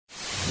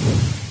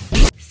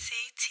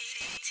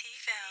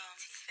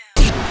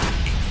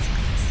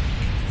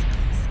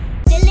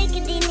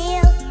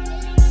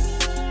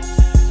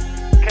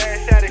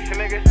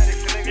Yeah.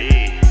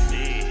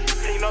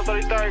 You know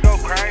 33rd go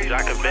crazy.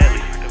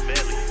 Jocahvelly.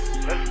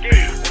 Let's get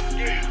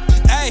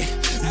it. Hey,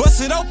 bust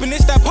it open,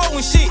 it's that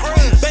potent shit.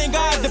 Thank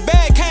God the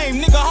bag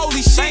came, nigga,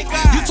 holy shit.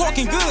 You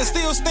talking good,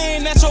 still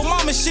staying at your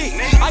mama shit.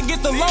 I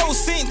get the load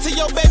sent to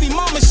your baby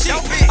mama shit.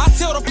 I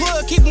tell the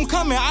plug, keep them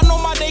coming. I know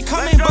my day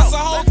coming, bust a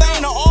whole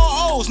thing to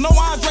all O's. No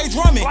Andre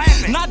drumming.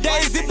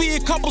 Nowadays, it be a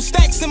couple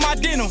stacks in my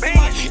denim.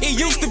 It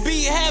used to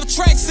be half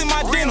tracks in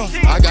my denim.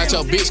 I got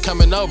your bitch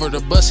coming over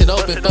to bust it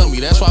open for me.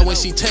 That's why when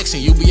she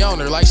texting, you be on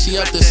her like she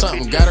up to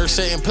something. Got her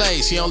set in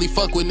place, she only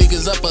fuck with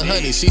niggas up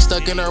 100. She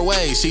stuck in her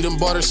ways, she done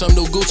bought her some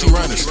new Gucci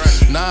runners.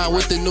 9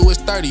 with the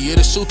newest 30,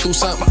 it'll shoot through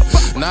something.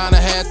 9 I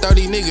had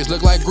 30 niggas,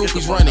 look like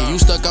groupies running. You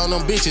stuck on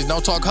them bitches,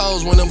 don't talk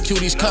hoes when them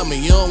cuties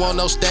coming. You don't want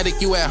no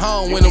static, you at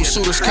home when them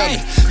shooters coming.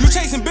 Hey, you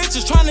chasing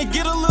bitches, trying to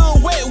get a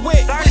little wet.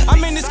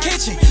 I'm in this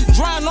kitchen,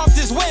 drying off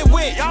this wet.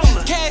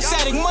 Cash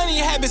addict, money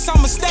habits,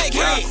 I'm a stack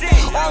head.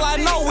 All I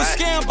know is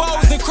scam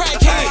balls and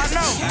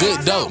crackheads.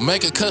 Good dope,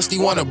 make a custody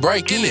wanna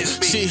break in.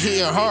 Shit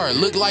hitting hard,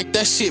 look like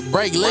that shit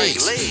break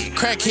legs.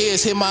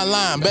 Crackheads hit my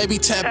line, baby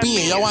tap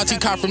in. Yo auntie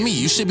caught for me,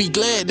 you should be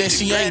glad that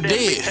she ain't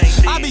dead.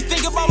 I be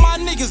thinking about my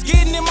niggas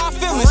getting in my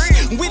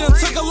feelings. We done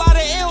took a lot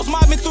of L's,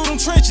 mobbing through them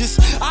trenches.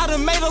 I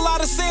done made a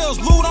lot of sales,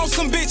 loot on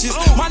some bitches.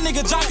 My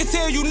nigga Jock can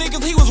tell you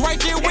niggas he was right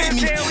there with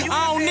me.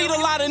 I don't need a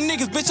lot of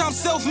niggas, bitch, I'm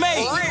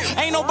self-made.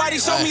 Ain't nobody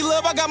show me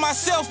love, I got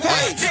myself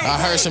paid. I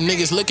heard some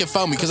niggas looking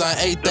for me cause I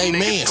ate they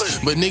mans.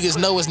 But niggas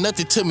know it's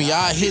nothing to me,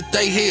 I hit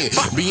they head.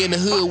 Be in the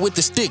hood with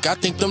the stick, I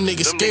think them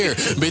niggas scared.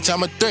 Bitch,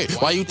 I'm a threat,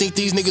 why you think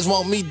these niggas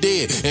want me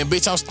dead? And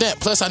bitch, I'm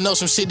stamped, plus I know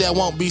some shit that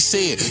won't be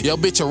said. Yo,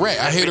 bitch a rat,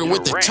 I hit her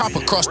with the chop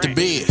across the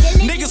bed.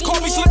 Niggas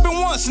caught me slipping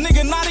once,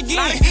 nigga, not again.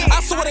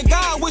 I swear to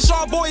God, wish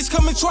all boys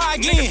come and try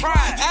again.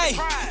 Hey,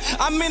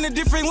 I'm in a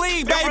different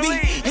league, baby.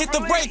 Hit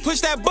the brake,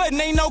 push that button,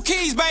 ain't no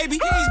keys, baby.